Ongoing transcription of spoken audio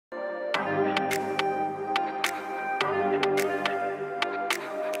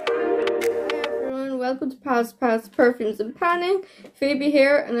welcome to Paz Perfumes and Panning. Phoebe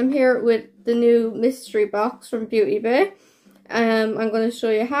here, and I'm here with the new mystery box from Beauty Bay. I'm going to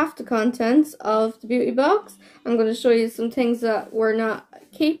show you half the contents of the beauty box. I'm going to show you some things that we're not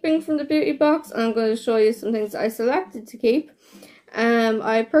keeping from the beauty box, and I'm going to show you some things that I selected to keep.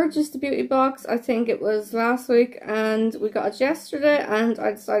 I purchased the beauty box, I think it was last week, and we got it yesterday, and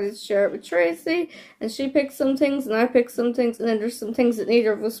I decided to share it with Tracy, and she picked some things and I picked some things, and then there's some things that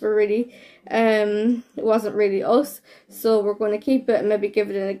neither of us were really, it wasn't really us, so we're going to keep it and maybe give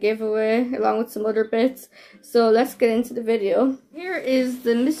it in a giveaway along with some other bits. So let's get into the video. Here is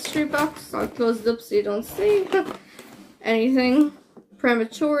the mystery box. I'll close it up so you don't see anything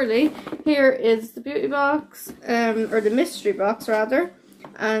prematurely. Here is the beauty box, or the mystery box rather,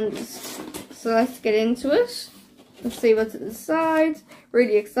 and so let's get into it. Let's see what's inside.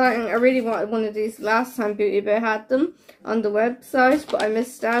 Really exciting. I really wanted one of these last time Beauty Bay had them on the website, but I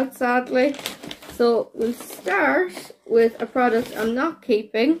missed out sadly. So we'll start with a product I'm not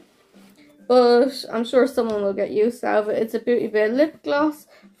keeping, but I'm sure someone will get use out of it. It's a Beauty Bay lip gloss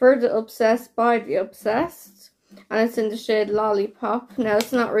for the obsessed by the obsessed, and it's in the shade Lollipop. Now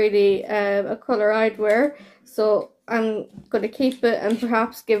it's not really a colour I'd wear, so I'm going to keep it and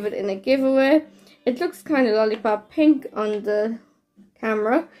perhaps give it in a giveaway. It looks kind of lollipop pink on the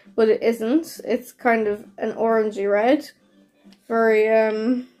camera, but it isn't. It's kind of an orangey red.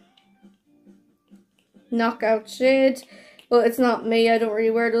 Very knockout shade, but it's not me. I don't really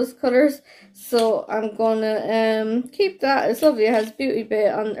wear those colours, so I'm gonna keep that. It's lovely. It has Beauty Bay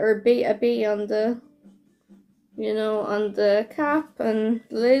on, or a bee on the, you know, on the cap and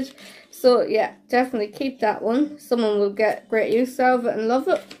the lid. So yeah, definitely keep that one. Someone will get great use out of it and love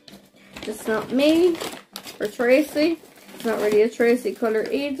it. It's not me or Tracy. It's not really a Tracy colour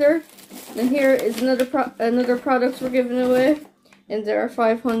either. And here is another product we're giving away in their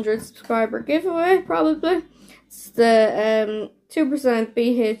 500 subscriber giveaway, probably. It's the 2%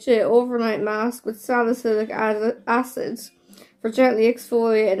 BHA overnight mask with salicylic acid for gently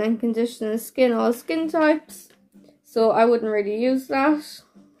exfoliating and conditioning the skin, all skin types. So I wouldn't really use that.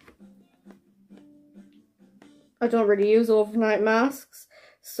 I don't really use overnight masks.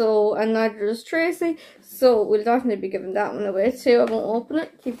 So, and neither does Tracy. So we'll definitely be giving that one away too. I won't open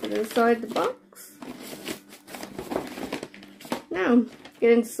it. Keep it inside the box. Now,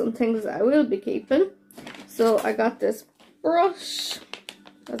 get into some things that I will be keeping. So I got this brush.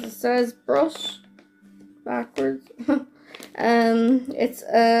 As it says, brush. Backwards. It's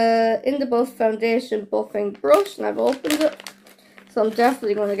a In The Buff foundation buffing brush, and I've opened it, so I'm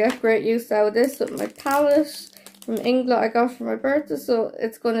definitely going to get great use out of this with my palette from England I got for my birthday. So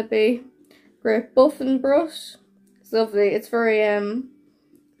it's going to be great buffing brush. It's lovely. It's very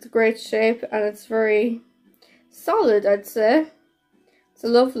it's a great shape, and it's very solid, I'd say. It's a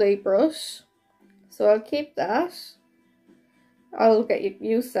lovely brush, so I'll keep that. I'll get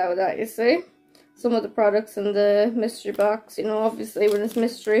use out of that, you see. Some of the products in the mystery box, you know, obviously when it's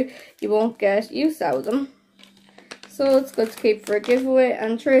mystery, you won't get use out of them. So it's good to keep for a giveaway,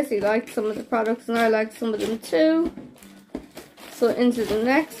 and Tracy liked some of the products and I liked some of them too. So into the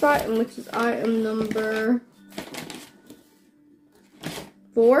next item, which is item number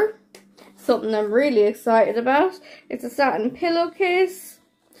 4. Something I'm really excited about. It's a satin pillowcase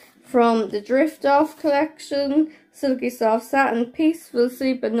from the Drift Off collection. Silky soft satin, peaceful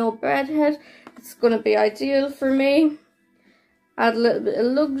sleep and no bedhead. It's going to be ideal for me. Add a little bit of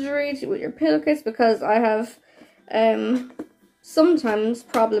luxury with your pillowcase, because I have sometimes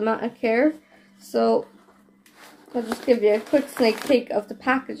problematic hair. So I'll just give you a quick sneak peek of the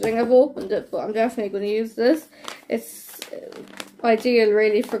packaging. I've opened it, but I'm definitely going to use this. It's ideal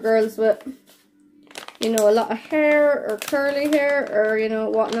really for girls with, you know, a lot of hair or curly hair or, you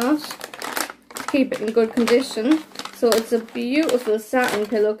know, whatnot. Keep it in good condition. So it's a beautiful satin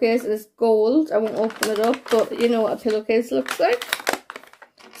pillowcase. It's gold. I won't open it up, but you know what a pillowcase looks like.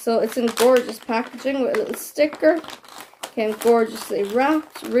 So it's in gorgeous packaging with a little sticker. Came gorgeously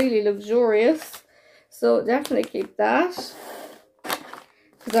wrapped, really luxurious. So definitely keep that,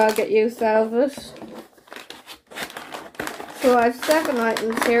 because I'll get use out of it. So I have 7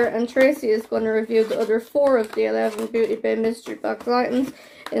 items here, and Tracy is going to review the other 4 of the 11 Beauty Bay mystery box items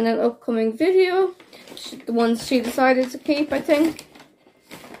in an upcoming video. The ones she decided to keep, I think.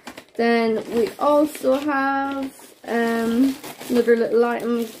 Then we also have another little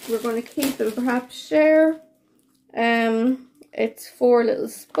item we're going to keep and perhaps share. It's 4 little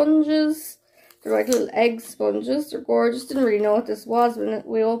sponges. They're like little egg sponges. They're gorgeous. Didn't really know what this was when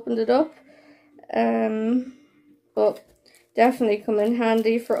we opened it up. But definitely come in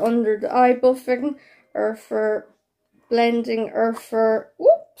handy for under the eye buffing, or for blending, or for,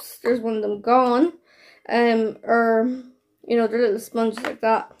 whoops, there's one of them gone. or you know, they're little sponges like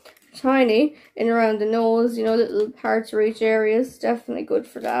that, tiny, in around the nose, you know, little hard to reach areas. Definitely good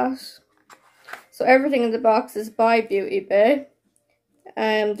for that. So everything in the box is by Beauty Bay.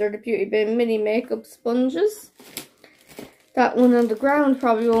 They're the Beauty Bay mini makeup sponges. That one on the ground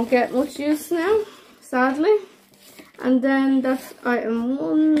probably won't get much use now, sadly. And then that's item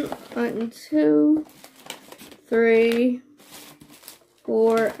 1, item 2, 3,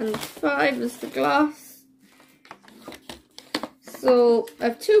 4 and 5 is the gloss. So I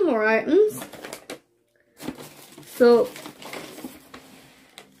have 2 more items. So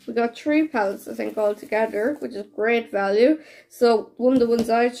we got 3 palettes, I think, all together, which is great value. So one of the ones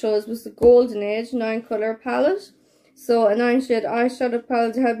I chose was the Golden Age 9 colour palette. So a 9 shade eyeshadow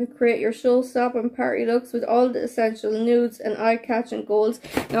palette to help you create your showstopper party looks with all the essential nudes and eye-catching golds.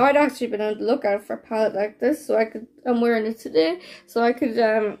 Now I'd actually been on the lookout for a palette like this, so I'm wearing it today, so I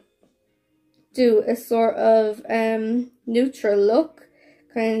could do a sort of neutral look,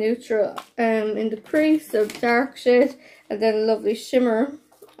 kind of neutral in the crease, so dark shade, and then a lovely shimmer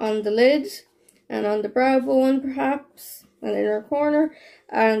on the lid and on the brow bone perhaps, and inner corner,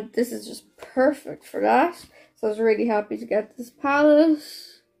 and this is just perfect for that. So I was really happy to get this palette.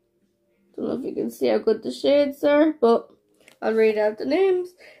 Don't know if you can see how good the shades are, but I'll read out the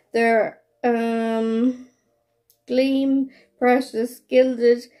names. They're Gleam, Precious,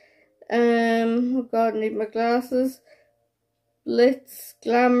 Gilded, oh god, I need my glasses, Blitz,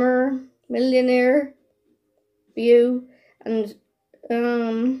 Glamour, Millionaire, Beau, and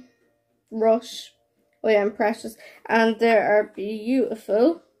Rush. Oh yeah, and Precious. And they are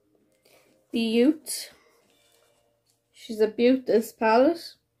beautiful. Beaut. She's a beaut, this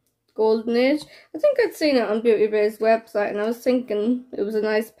palette. Golden Age. I think I'd seen it on Beauty Bay's website and I was thinking it was a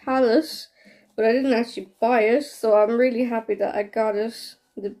nice palette, but I didn't actually buy it, so I'm really happy that I got it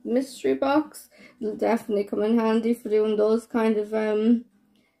in the mystery box. It'll definitely come in handy for doing those kind of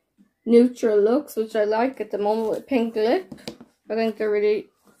neutral looks, which I like at the moment with pink lip. I think they're really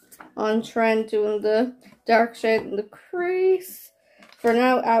on trend doing the dark shade in the crease. For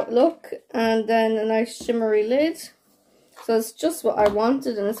now, Outlook, and then a nice shimmery lid. So it's just what I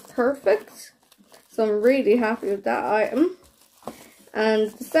wanted and it's perfect. So I'm really happy with that item.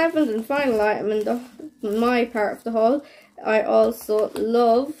 And the 7th and final item in my part of the haul, I also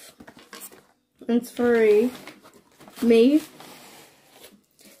love, and it's very me.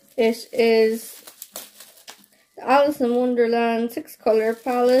 It is the Alice in Wonderland 6 colour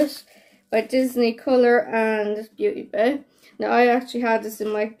palette by Disney Colour and Beauty Bay. Now I actually had this in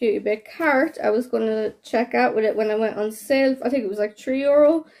my Beauty Bay cart. I was going to check out with it when I went on sale. I think it was like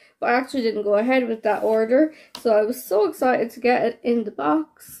 €3, but I actually didn't go ahead with that order. So I was so excited to get it in the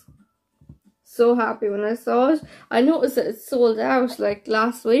box. So happy when I saw it. I noticed that it sold out like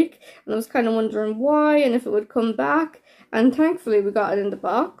last week, and I was kind of wondering why and if it would come back. And thankfully we got it in the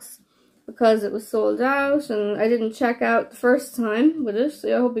box because it was sold out, and I didn't check out the first time with it.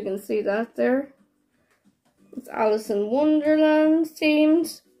 So I hope you can see that there. It's Alice in Wonderland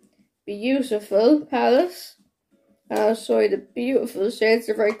themed. Beautiful palette. And I'll show you the beautiful shades.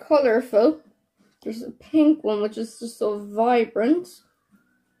 They're very colourful. There's a pink one which is just so vibrant.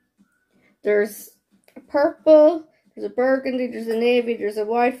 There's a purple, there's a burgundy, there's a navy, there's a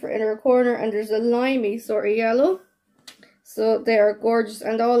white for inner corner, and there's a limey sort of yellow. So they are gorgeous,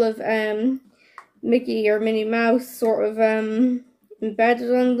 and all of Mickey or Minnie Mouse sort of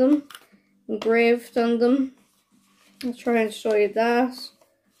embedded on them, engraved on them. I'll try and show you that.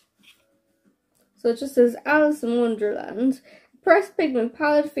 So it just says Alice in Wonderland. Pressed pigment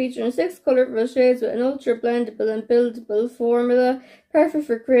palette featuring 6 colourful shades with an ultra blendable and buildable formula, perfect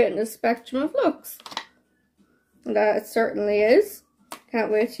for creating a spectrum of looks. And that it certainly is.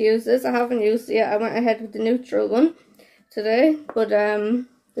 Can't wait to use this. I haven't used it yet. I went ahead with the neutral one today, but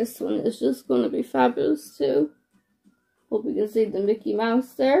this one is just going to be fabulous too. Hope you can see the Mickey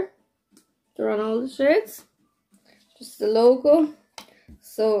Mouse there. They're on all the shades. Just the logo.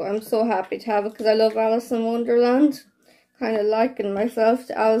 So I'm so happy to have it because I love Alice in Wonderland. Kind of liken myself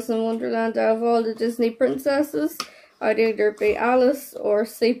to Alice in Wonderland. Out of all the Disney princesses, I'd either be Alice or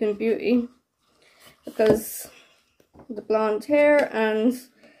Sleeping Beauty because the blonde hair and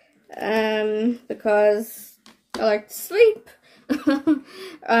because I like to sleep.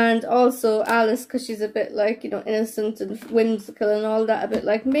 And also Alice because she's a bit like, you know, innocent and whimsical and all that, a bit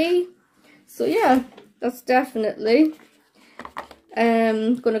like me. So yeah, that's definitely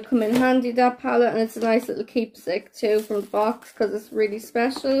going to come in handy, that palette, and it's a nice little keepsake too from the box because it's really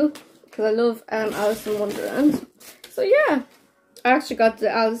special because I love Alice in Wonderland. So yeah, I actually got the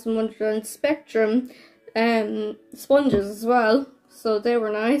Alice in Wonderland Spectrum sponges as well, so they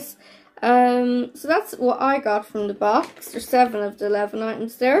were nice. So that's what I got from the box. There's 7 of the 11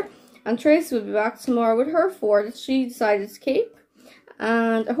 items there. And Tracy will be back tomorrow with her 4 that she decided to keep.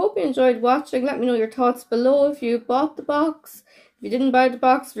 And I hope you enjoyed watching. Let me know your thoughts below if you bought the box, if you didn't buy the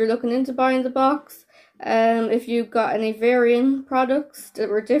box, if you're looking into buying the box. If you got any varying products that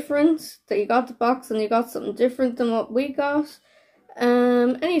were different, that you got the box and you got something different than what we got.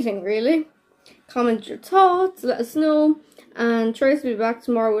 Anything really. Comment your thoughts, let us know. And Tracy will be back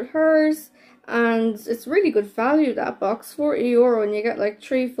tomorrow with hers. And it's really good value, that box, €40, and you get like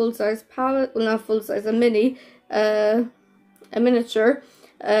 3 full-size pallets, well not full-size, a mini, a miniature,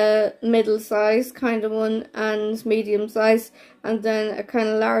 middle size kind of one, and medium size, and then a kind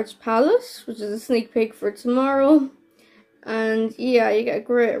of large palette, which is a sneak peek for tomorrow. And yeah, you get a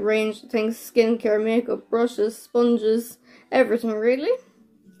great range of things: skincare, makeup, brushes, sponges, everything really.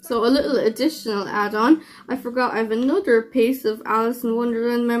 So a little additional add-on, I forgot I have another piece of Alice in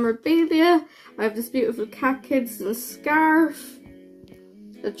Wonderland memorabilia. I have this beautiful Cat Kidston scarf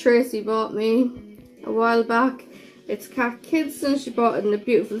that Tracy bought me a while back. It's Cat Kidston. She bought it in a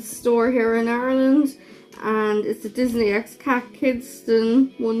beautiful store here in Ireland, and it's a Disney X Cat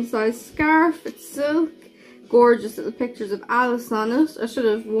Kidston one-size scarf. It's silk, gorgeous little pictures of Alice on it. I should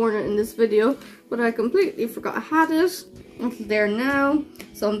have worn it in this video, but I completely forgot I had it. It's there now,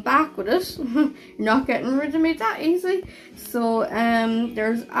 so I'm back with it. You're not getting rid of me that easy. So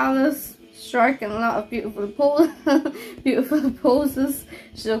there's Alice striking a lot of beautiful poses.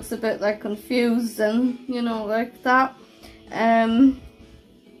 She looks a bit like confused and, you know, like that.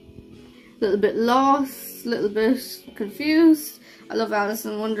 Little bit lost, little bit confused. I love Alice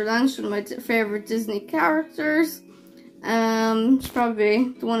in Wonderland. She's one of my favourite Disney characters. She's probably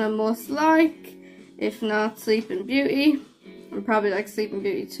the one I most like, if not Sleeping Beauty. I'm probably like Sleeping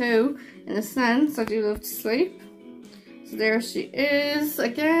Beauty too, in a sense. I do love to sleep. So there she is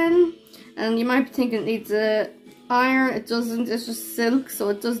again. And you might be thinking it needs a iron. It doesn't. It's just silk, so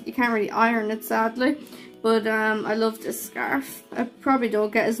it doesn't. You can't really iron it, sadly. But I love this scarf. I probably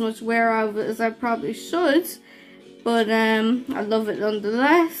don't get as much wear out of it as I probably should, but I love it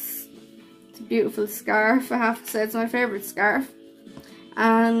nonetheless. It's a beautiful scarf. I have to say, it's my favourite scarf.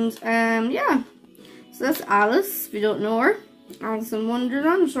 And yeah, so that's Alice. If you don't know her, Alice in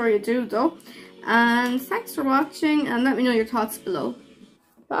Wonderland. I'm sure you do though. And thanks for watching, and let me know your thoughts below.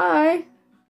 Bye.